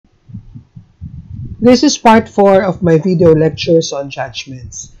This is part 4 of my video lectures on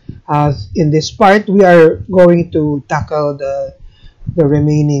judgments. In this part, we are going to tackle the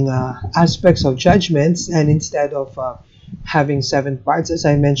remaining aspects of judgments, and instead of having 7 parts, as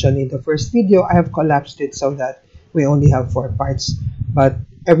I mentioned in the first video, I have collapsed it so that we only have 4 parts, but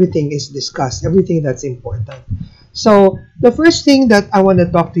everything is discussed, everything that's important. So the first thing that I want to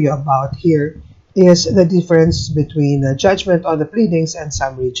talk to you about here is the difference between judgment on the pleadings and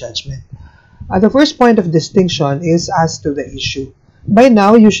summary judgment. The first point of distinction is as to the issue. By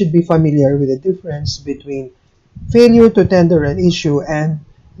now, you should be familiar with the difference between failure to tender an issue and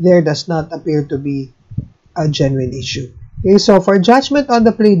there does not appear to be a genuine issue. Okay, so for judgment on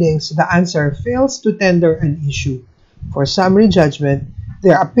the pleadings, the answer fails to tender an issue. For summary judgment,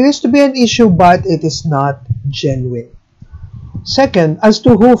 there appears to be an issue but it is not genuine. Second, as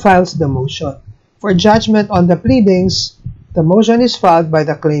to who files the motion. For judgment on the pleadings, the motion is filed by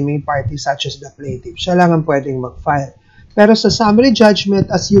the claiming party such as the plaintiff. Siya lang ang pwedeng mag-file. Pero sa summary judgment,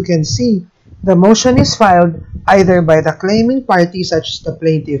 as you can see, the motion is filed either by the claiming party such as the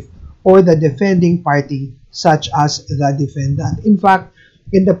plaintiff or the defending party such as the defendant. In fact,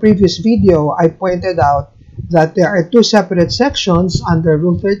 in the previous video, I pointed out that there are 2 separate sections under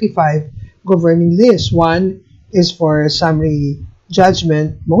Rule 35 governing this. One is for summary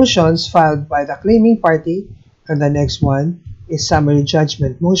judgment motions filed by the claiming party, and the next one is summary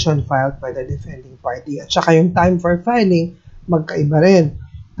judgment motion filed by the defending party. At saka yung time for filing, magkaiba rin.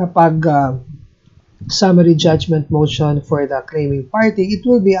 Kapag summary judgment motion for the claiming party, it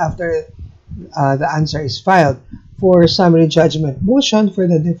will be after the answer is filed. For summary judgment motion for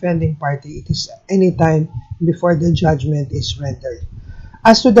the defending party, it is any time before the judgment is rendered.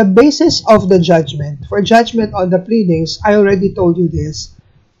 As to the basis of the judgment, for judgment on the pleadings, I already told you this.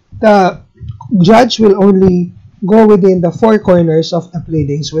 The judge will only go within the 4 corners of the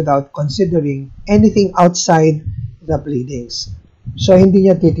pleadings without considering anything outside the pleadings. So, hindi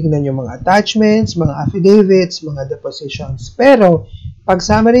niya titingnan yung mga attachments, mga affidavits, mga depositions. Pero, pag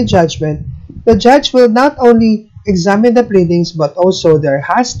summary judgment, the judge will not only examine the pleadings, but also there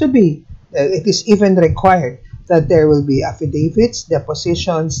has to be, it is even required, that there will be affidavits,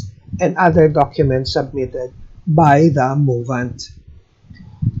 depositions, and other documents submitted by the movant.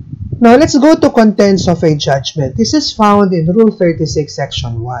 Now, let's go to contents of a judgment. This is found in Rule 36,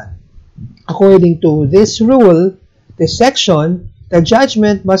 Section 1. According to this rule, this section, the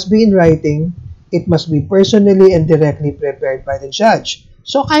judgment must be in writing. It must be personally and directly prepared by the judge.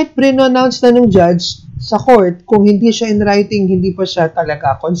 So, kahit pre-announce na ng judge sa court, kung hindi siya in writing, hindi pa siya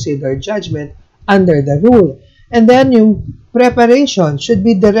talaga considered judgment under the rule. And then, yung preparation should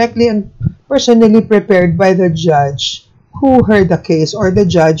be directly and personally prepared by the judge who heard the case or the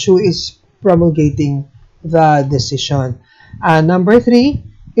judge who is promulgating the decision. Number 3,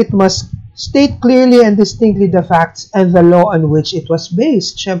 it must state clearly and distinctly the facts and the law on which it was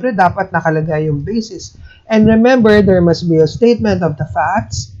based. Siyempre, dapat nakalagay yung basis. And remember, there must be a statement of the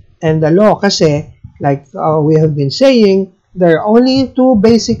facts and the law kasi, like we have been saying, there are only 2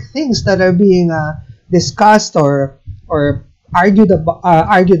 basic things that are being discussed or argued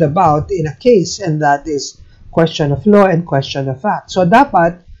about in a case, and that is question of law and question of fact. So,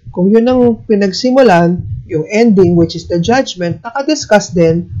 dapat, kung yun ang pinagsimulan, yung ending, which is the judgment, nakadiscuss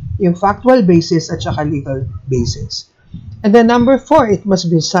din yung factual basis at saka legal basis. And then number 4, it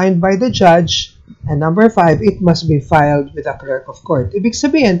must be signed by the judge. And number 5, it must be filed with the clerk of court. Ibig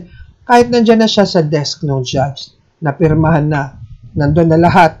sabihin, kahit nandyan na siya sa desk ng judge, napirmahan na, nandun na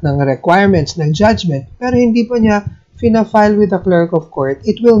lahat ng requirements ng judgment, pero hindi pa niya fina-file with the clerk of court,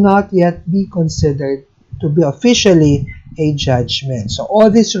 it will not yet be considered to be officially a judgment. So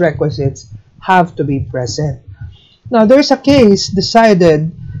all these requisites have to be present. Now, there's a case decided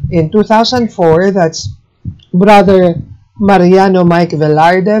in 2004, that's Brother Mariano Mike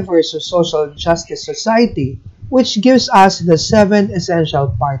Velarde versus Social Justice Society, which gives us the 7 essential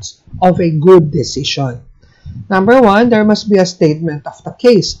parts of a good decision. Number 1, there must be a statement of the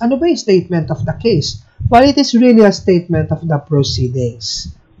case. Ano ba yung statement of the case? Well, it is really a statement of the proceedings.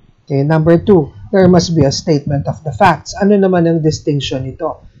 Okay, number 2, there must be a statement of the facts. Ano naman ang distinction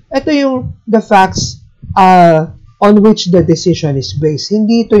nito? Ito yung the facts on which the decision is based.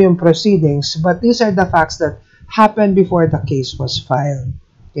 Hindi ito yung proceedings, but these are the facts that happened before the case was filed.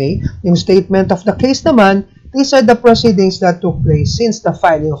 Okay? Yung statement of the case naman, these are the proceedings that took place since the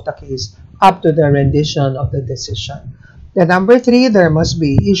filing of the case up to the rendition of the decision. Then number 3, there must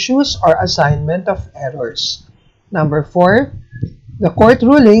be issues or assignment of errors. Number 4, the court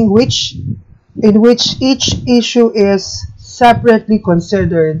ruling in which each issue is separately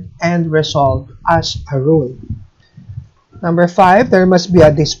considered and resolved as a rule. Number 5, there must be a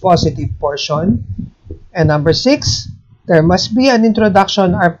dispositive portion. And number 6, there must be an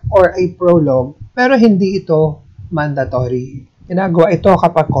introduction or a prologue, pero hindi ito mandatory. Ginagawa ito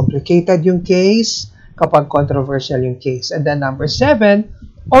kapag complicated yung case, kapag controversial yung case. And then number 7,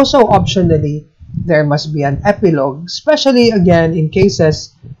 also optionally, there must be an epilogue, especially again in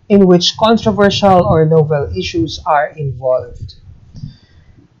cases in which controversial or novel issues are involved.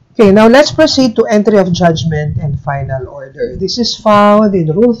 Okay, now let's proceed to entry of judgment and final order. This is found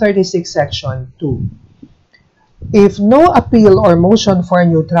in Rule 36, Section 2. If no appeal or motion for a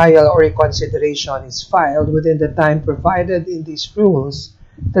new trial or reconsideration is filed within the time provided in these rules,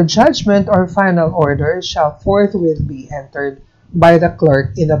 the judgment or final order shall forthwith be entered by the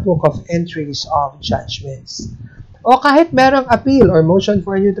clerk in the book of entries of judgments. O kahit merong appeal or motion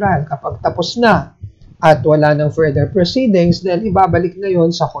for a new trial, kapag tapos na at wala ng further proceedings, then ibabalik na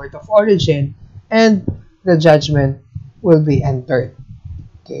yon sa court of origin and the judgment will be entered.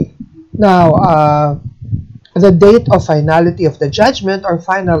 Okay. Now, the date of finality of the judgment or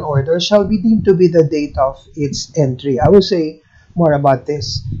final order shall be deemed to be the date of its entry. I will say more about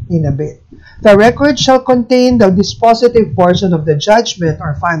this in a bit. The record shall contain the dispositive portion of the judgment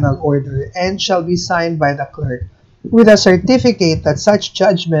or final order and shall be signed by the clerk with a certificate that such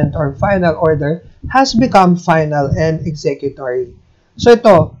judgment or final order has become final and executory. So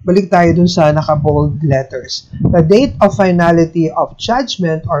ito, balik tayo dun sa naka-bold letters. The date of finality of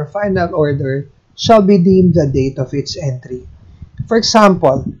judgment or final order shall be deemed the date of its entry. For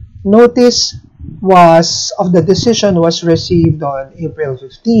example, notice of the decision was received on April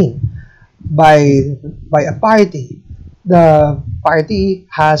 15 by a party. The party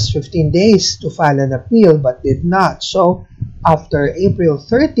has 15 days to file an appeal but did not. So, after April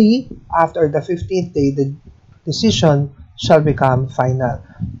 30, after the 15th day, the decision shall become final.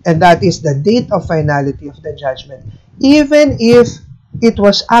 And that is the date of finality of the judgment. Even if it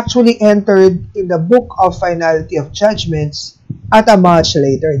was actually entered in the book of finality of judgments at a much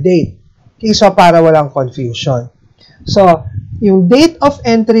later date. Okay, so para walang confusion. So, yung date of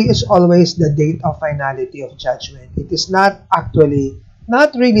entry is always the date of finality of judgment. It is not really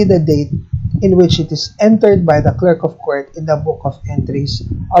the date in which it is entered by the clerk of court in the book of entries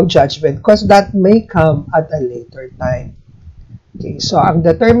of judgment because that may come at a later time. Okay, so ang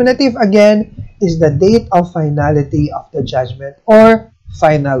determinative again is the date of finality of the judgment or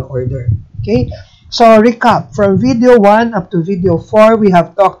final order. Okay, so recap. From video 1 up to video 4, we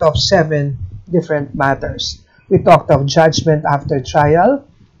have talked of 7 different matters. We talked of judgment after trial,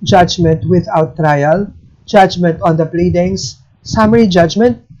 judgment without trial, judgment on the pleadings, summary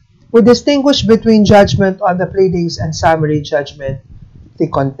judgment. We distinguish between judgment on the pleadings and summary judgment, the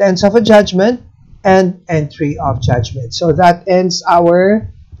contents of a judgment, and entry of judgment. So that ends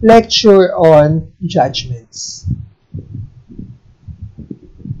our lecture on judgments.